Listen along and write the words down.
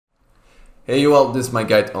Hey you all, this is my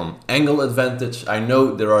guide on angle advantage. I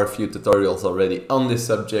know there are a few tutorials already on this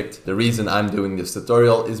subject. The reason I'm doing this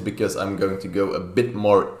tutorial is because I'm going to go a bit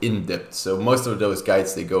more in depth. So most of those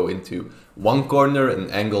guides, they go into one corner and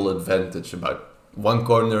angle advantage about one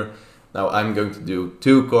corner. Now I'm going to do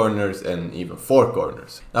 2 corners and even 4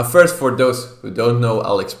 corners. Now first, for those who don't know,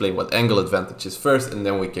 I'll explain what angle advantage is first, and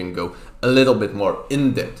then we can go a little bit more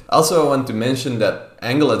in depth. Also, I want to mention that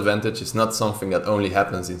angle advantage is not something that only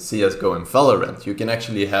happens in CSGO and Valorant. You can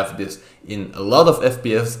actually have this in a lot of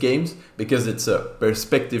FPS games because it's a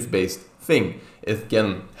perspective based thing. It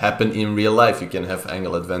can happen in real life. You can have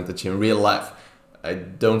angle advantage in real life. I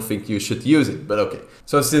don't think you should use it, but okay.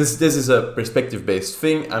 So since this is a perspective-based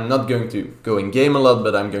thing, I'm not going to go in game a lot,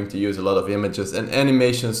 but I'm going to use a lot of images and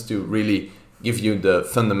animations to really give you the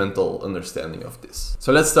fundamental understanding of this.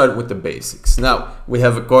 So let's start with the basics. Now, we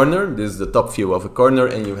have a corner. This is the top view of a corner,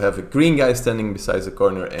 and you have a green guy standing beside the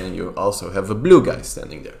corner, and you also have a blue guy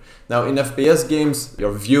standing there. Now, in FPS games,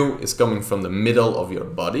 your view is coming from the middle of your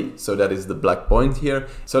body, so that is the black point here.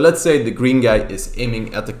 So let's say the green guy is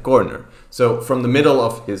aiming at the corner. So from the middle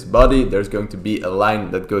of his body, there's going to be a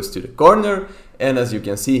line that goes to the corner, and as you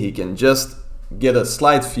can see, he can just get a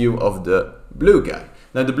slight view of the blue guy.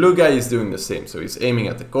 Now the blue guy is doing the same, so he's aiming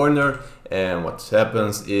at the corner, and what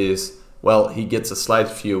happens is, well, he gets a slight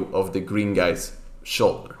view of the green guy's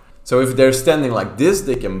shoulder. So if they're standing like this,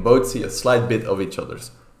 they can both see a slight bit of each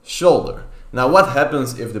other's shoulder. Now what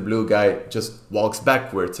happens if the blue guy just walks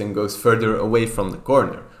backwards and goes further away from the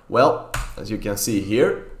corner? Well, as you can see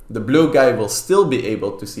here, the blue guy will still be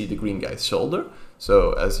able to see the green guy's shoulder.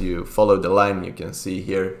 So as you follow the line, you can see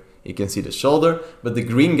here, you can see the shoulder, but the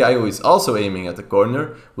green guy, who is also aiming at the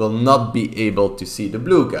corner, will not be able to see the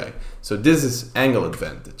blue guy. So this is angle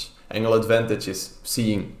advantage. Angle advantage is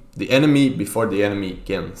seeing the enemy before the enemy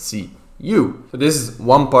can see you. So this is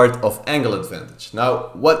one part of angle advantage.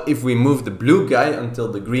 Now, what if we move the blue guy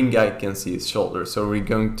until the green guy can see his shoulder? So we're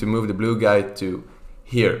going to move the blue guy to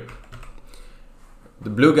here. The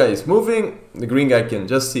blue guy is moving, the green guy can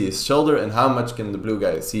just see his shoulder, and how much can the blue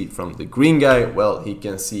guy see from the green guy? Well, he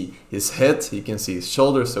can see his head, he can see his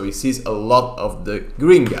shoulder, so he sees a lot of the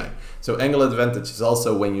green guy. So angle advantage is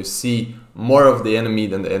also when you see more of the enemy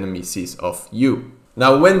than the enemy sees of you.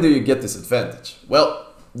 Now, when do you get this advantage? Well,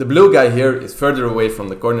 the blue guy here is further away from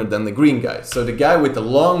the corner than the green guy. So the guy with the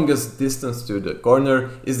longest distance to the corner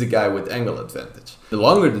is the guy with angle advantage. The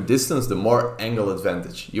longer the distance, the more angle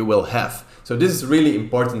advantage you will have. So this is really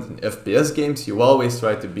important in FPS games. You always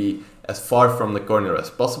try to be as far from the corner as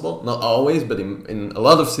possible. Not always, but in a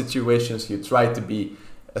lot of situations you try to be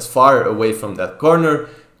as far away from that corner,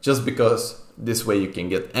 just because this way you can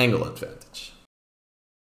get angle advantage.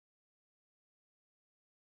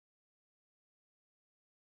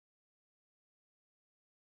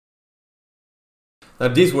 Now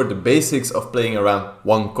these were the basics of playing around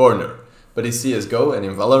one corner. But in CSGO and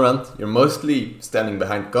in Valorant, you're mostly standing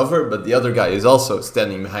behind cover, but the other guy is also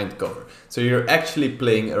standing behind cover. So you're actually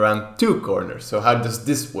playing around 2 corners. So how does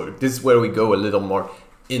this work? This is where we go a little more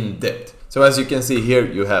in depth. So as you can see here,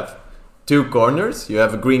 you have 2 corners. You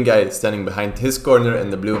have a green guy standing behind his corner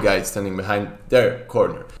and the blue guy standing behind their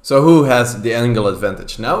corner. So who has the angle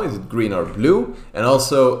advantage now? Is it green or blue? And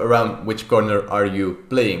also, around which corner are you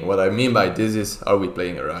playing? What I mean by this is, are we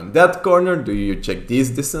playing around that corner? Do you check these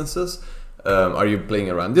distances? Are you playing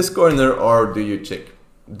around this corner, or do you check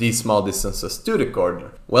these small distances to the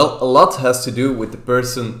corner? Well, a lot has to do with the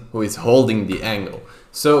person who is holding the angle.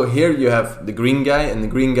 So here you have the green guy, and the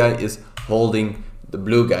green guy is holding the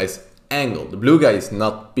blue guy's angle. The blue guy is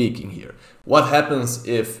not peeking here. What happens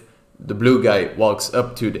if the blue guy walks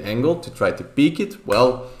up to the angle to try to peek it?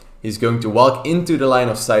 Well, he's going to walk into the line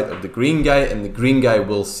of sight of the green guy, and the green guy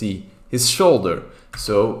will see his shoulder.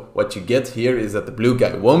 So what you get here is that the blue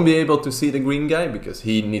guy won't be able to see the green guy because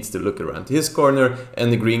he needs to look around his corner,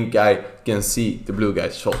 and the green guy can see the blue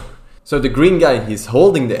guy's shoulder. So the green guy, he's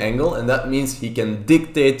holding the angle, and that means he can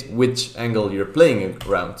dictate which angle you're playing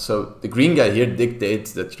around. So the green guy here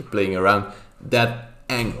dictates that you're playing around that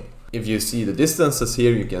angle. If you see the distances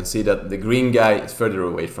here, you can see that the green guy is further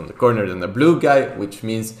away from the corner than the blue guy, which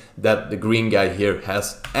means that the green guy here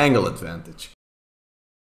has angle advantage.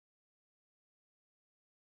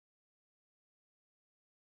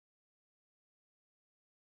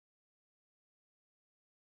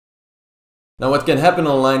 Now what can happen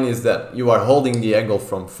online is that you are holding the angle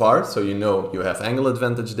from far, so you know you have angle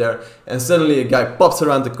advantage there, and suddenly a guy pops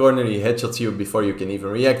around the corner, he headshots you before you can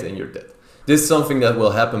even react, and you're dead. This is something that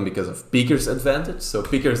will happen because of peeker's advantage. So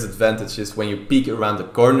peeker's advantage is when you peek around the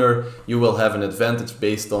corner, you will have an advantage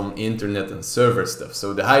based on internet and server stuff.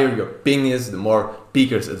 So the higher your ping is, the more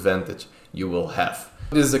peeker's advantage you will have.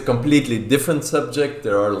 This is a completely different subject.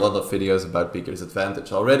 There are a lot of videos about peeker's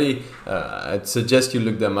advantage already. I'd suggest you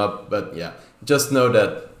look them up, but yeah, just know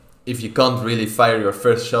that if you can't really fire your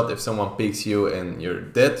first shot if someone peeks you and you're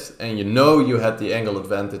dead, and you know you had the angle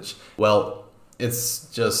advantage, well, it's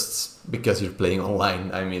just because you're playing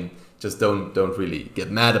online. I mean, just don't really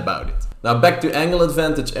get mad about it. Now back to angle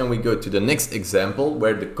advantage, and we go to the next example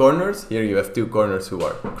where the corners, here you have two corners who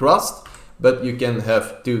are crossed, but you can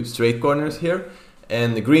have two straight corners here.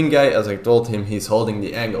 And the green guy, as I told him, he's holding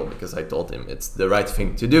the angle because I told him it's the right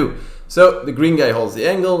thing to do. So the green guy holds the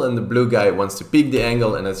angle and the blue guy wants to peek the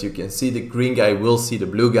angle, and as you can see, the green guy will see the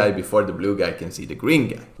blue guy before the blue guy can see the green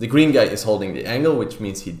guy. The green guy is holding the angle, which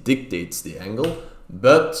means he dictates the angle.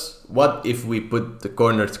 But what if we put the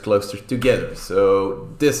corners closer together? So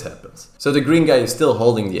this happens. So the green guy is still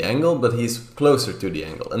holding the angle, but he's closer to the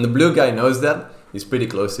angle. And the blue guy knows that. He's pretty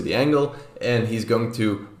close to the angle, and he's going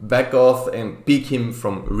to back off and peek him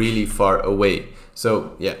from really far away.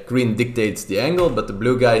 So yeah, green dictates the angle, but the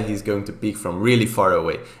blue guy, he's going to peek from really far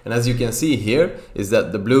away. And as you can see here, is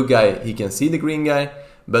that the blue guy, he can see the green guy,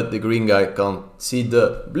 but the green guy can't see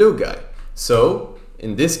the blue guy. So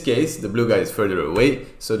in this case, the blue guy is further away,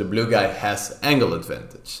 so the blue guy has angle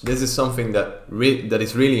advantage. This is something that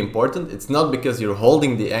is really important. It's not because you're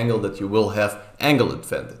holding the angle that you will have angle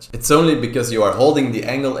advantage. It's only because you are holding the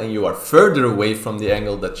angle and you are further away from the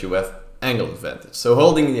angle that you have angle advantage. So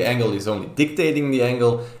holding the angle is only dictating the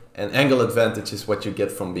angle, and angle advantage is what you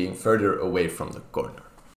get from being further away from the corner.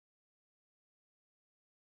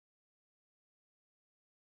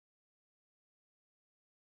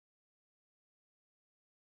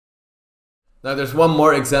 Now there's one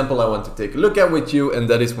more example I want to take a look at with you, and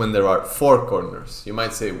that is when there are 4 corners. You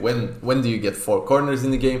might say, when do you get 4 corners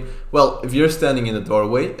in the game? Well, if you're standing in a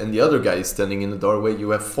doorway and the other guy is standing in the doorway,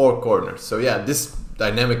 you have 4 corners. So yeah, this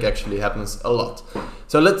dynamic actually happens a lot.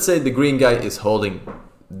 So let's say the green guy is holding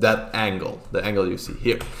that angle, the angle you see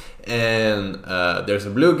here. And there's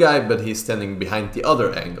a blue guy, but he's standing behind the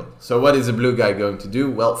other angle. So what is the blue guy going to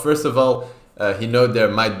do? Well, first of all, he knows there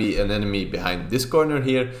might be an enemy behind this corner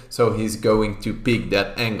here, so he's going to peek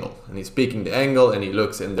that angle. And he's peeking the angle and he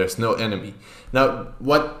looks and there's no enemy. Now,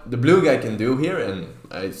 what the blue guy can do here, and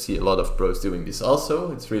I see a lot of pros doing this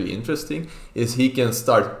also, it's really interesting, is he can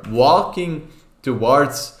start walking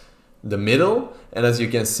towards the middle. And as you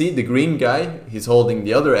can see, the green guy, he's holding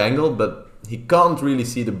the other angle, but he can't really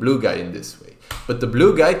see the blue guy in this way. But the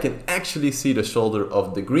blue guy can actually see the shoulder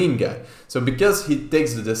of the green guy. So because he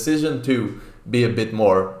takes the decision to be a bit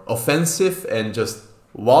more offensive and just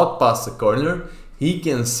walk past the corner, he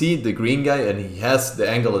can see the green guy and he has the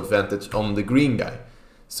angle advantage on the green guy.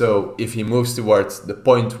 So if he moves towards the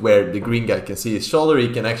point where the green guy can see his shoulder,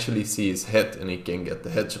 he can actually see his head and he can get the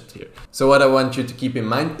headshot here. So what I want you to keep in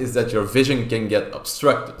mind is that your vision can get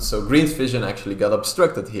obstructed. So green's vision actually got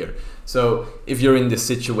obstructed here. So if you're in this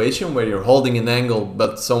situation where you're holding an angle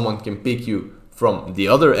but someone can peek you from the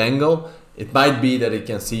other angle, it might be that he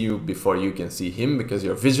can see you before you can see him because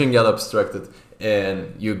your vision got obstructed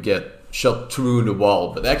and you get shot through the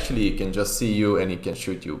wall. But actually he can just see you and he can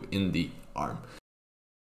shoot you in the arm.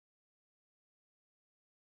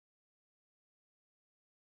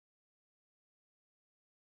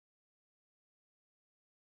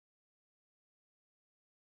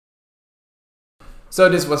 So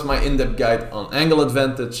this was my in-depth guide on angle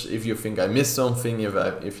advantage. If you think I missed something,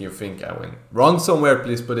 if you think I went wrong somewhere,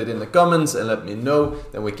 please put it in the comments and let me know,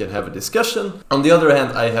 then we can have a discussion. On the other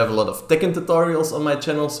hand, I have a lot of Tekken tutorials on my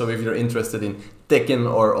channel, so if you're interested in Tekken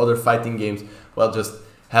or other fighting games, well, just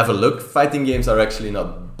have a look. Fighting games are actually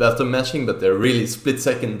not button mashing, but they're really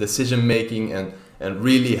split-second decision making and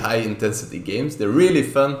really high intensity games. They're really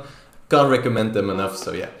fun, can't recommend them enough,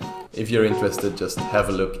 so yeah. If you're interested, just have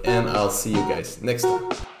a look and I'll see you guys next time.